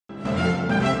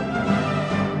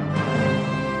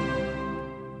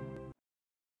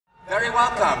very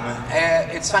welcome.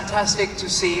 It's fantastic to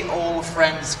see all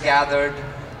friends gathered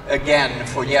again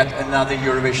for yet another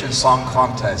Eurovision Song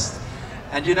Contest.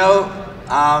 And you know,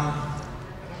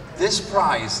 this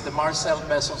prize, the Marcel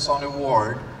Bezençon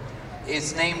Award,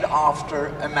 is named after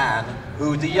a man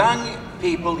who the young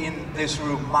people in this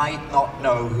room might not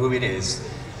know who it is.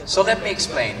 So let me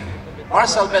explain.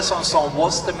 Marcel Bezençon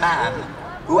was the man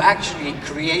who actually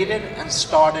created and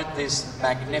started this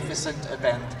magnificent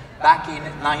event back in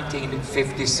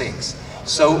 1956.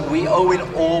 So we owe it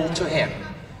all to him.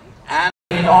 And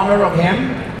in honor of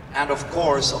him, and of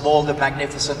course of all the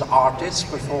magnificent artists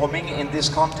performing in this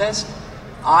contest,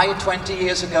 I 20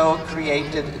 years ago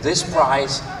created this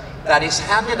prize that is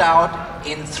handed out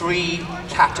in 3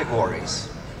 categories.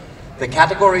 The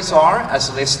categories are,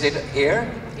 as listed here,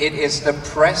 it is the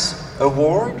Press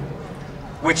Award,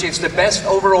 which is the best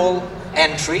overall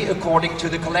entry according to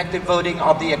the collective voting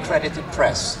of the accredited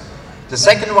press. The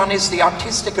second one is the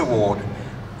Artistic Award,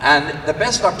 and the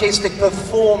best artistic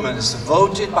performance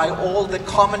voted by all the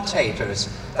commentators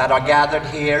that are gathered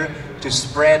here to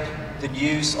spread the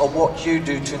news of what you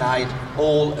do tonight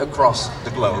all across the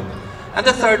globe. And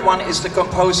the third one is the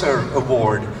Composer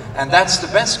Award, and that's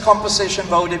the best composition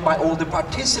voted by all the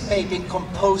participating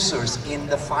composers in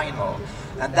the final.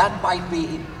 And that might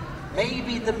be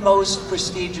maybe the most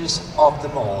prestigious of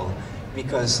them all,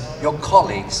 because your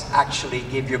colleagues actually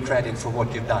give you credit for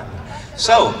what you've done.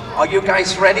 So, are you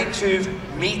guys ready to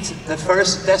meet the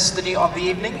first destiny of the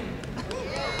evening?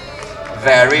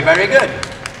 Very, very good.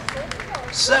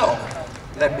 So,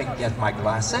 let me get my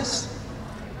glasses.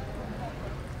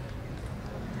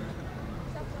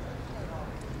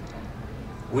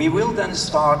 We will then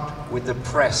start with the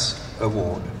Press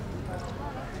Award.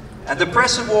 And the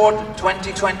Press Award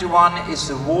 2021 is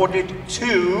awarded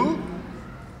to...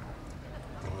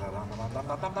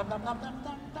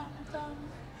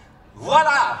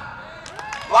 Voilà!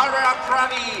 Barbara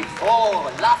Pravi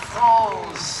for La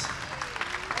France.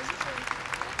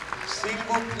 S'il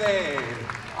vous plaît.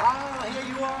 Ah, here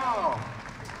you are.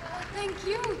 Thank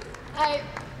you.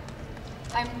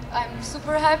 I'm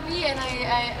super happy, and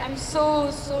I'm so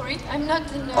sorry. I'm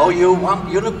not in a... Oh, you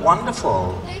look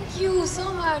wonderful. Thank you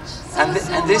so much. And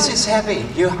this is heavy.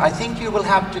 I think you will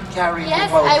have to carry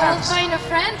yes, with both hands. Yes, I will find a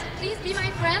friend. Please be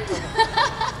my friend.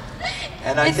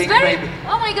 And I think maybe...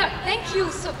 Oh my God, thank you.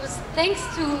 So, thanks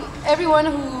to everyone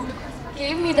who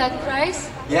gave me that prize.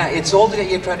 Yeah, it's all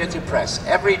the accredited press.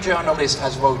 Every journalist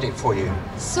has voted for you.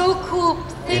 So cool.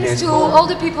 Thanks to all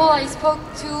the people I spoke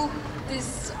to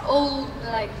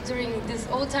during this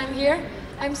whole time here.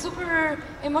 I'm super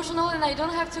emotional and I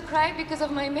don't have to cry because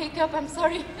of my makeup. I'm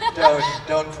sorry.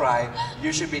 Don't cry.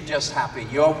 You should be just happy.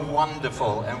 You're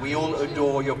wonderful and we all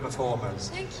adore your performance.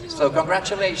 Thank you. So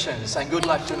congratulations and good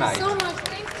luck tonight. Thank you so much.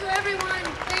 Thanks to everyone.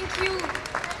 Thank you.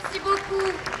 Merci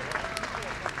beaucoup.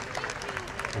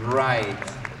 Right.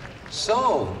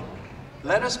 So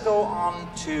let us go on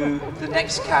to the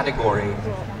next category.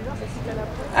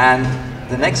 And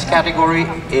the next category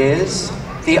is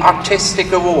the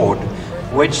Artistic Award,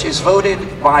 which is voted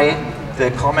by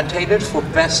the commentators for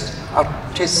best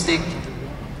artistic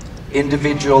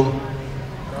individual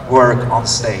work on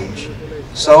stage.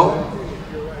 So,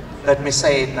 let me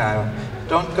say it now,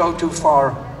 don't go too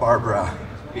far, Barbara,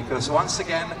 because once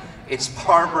again, it's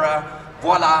Barbara,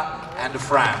 Voilà, and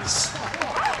France.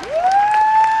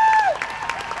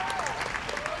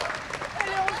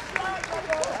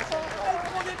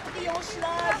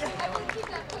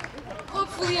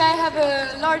 Hopefully I have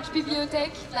a large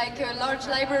bibliothèque, like a large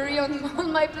library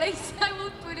on my place. I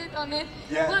will put it on it.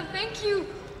 Yeah. Well, thank you.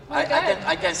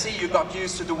 I can see you got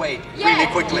used to the weight really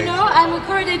quickly. You know, I'm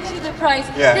accorded to the prize.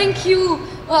 Yeah. Thank you.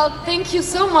 Well, thank you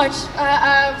so much.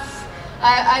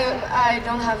 I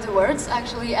don't have the words,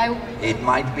 actually. It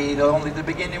might be only the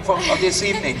beginning of this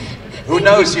evening. Who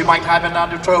knows, you might have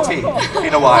another trophy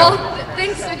in a while. Well,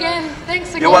 thanks again.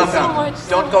 You're welcome. So much.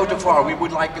 Don't go too far. We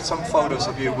would like some photos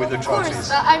of you with the trophies.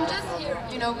 Of course, I'm just here,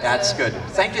 you know. That's good.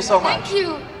 Thank you so much. Thank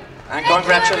you. And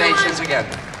congratulations again.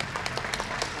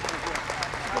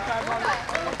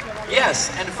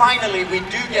 Yes, and finally we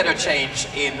do get a change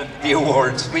in the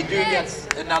awards. We do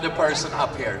get another person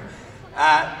up here.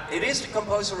 It is the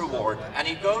Composer Award, and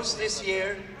it goes this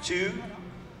year to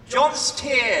John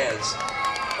Steers,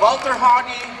 Walter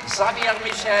Hardy, Xavier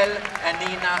Michel, and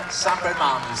Nina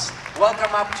Sambermans.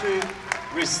 Welcome up to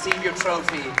receive your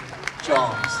trophy,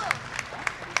 Johns.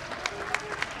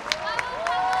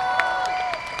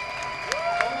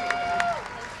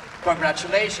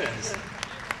 Congratulations.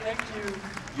 Thank you.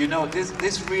 You know,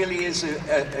 this really is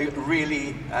a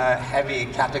really heavy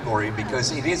category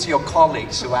because it is your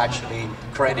colleagues who actually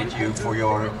credit you for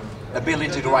your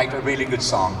ability to write a really good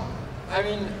song? I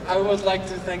mean, I would like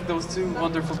to thank those two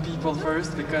wonderful people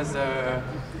first, because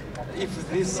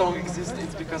if this song exists,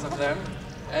 it's because of them.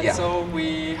 And so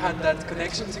we had that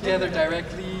connection together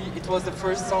directly. It was the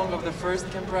first song of the first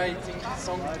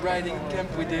songwriting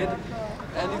camp we did,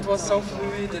 and it was so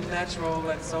fluid and natural,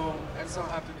 and so I'm so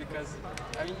happy because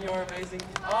I mean you're amazing.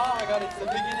 Oh my God, it's the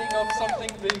beginning of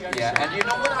something big. Yeah, and you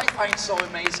know what I find so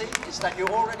amazing is that you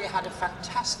already had a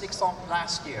fantastic song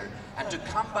last year, and to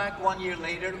come back 1 year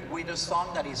later with a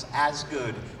song that is as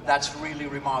good, that's really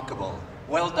remarkable.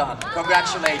 Well done,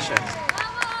 congratulations.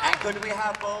 And could we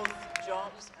have both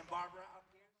Johns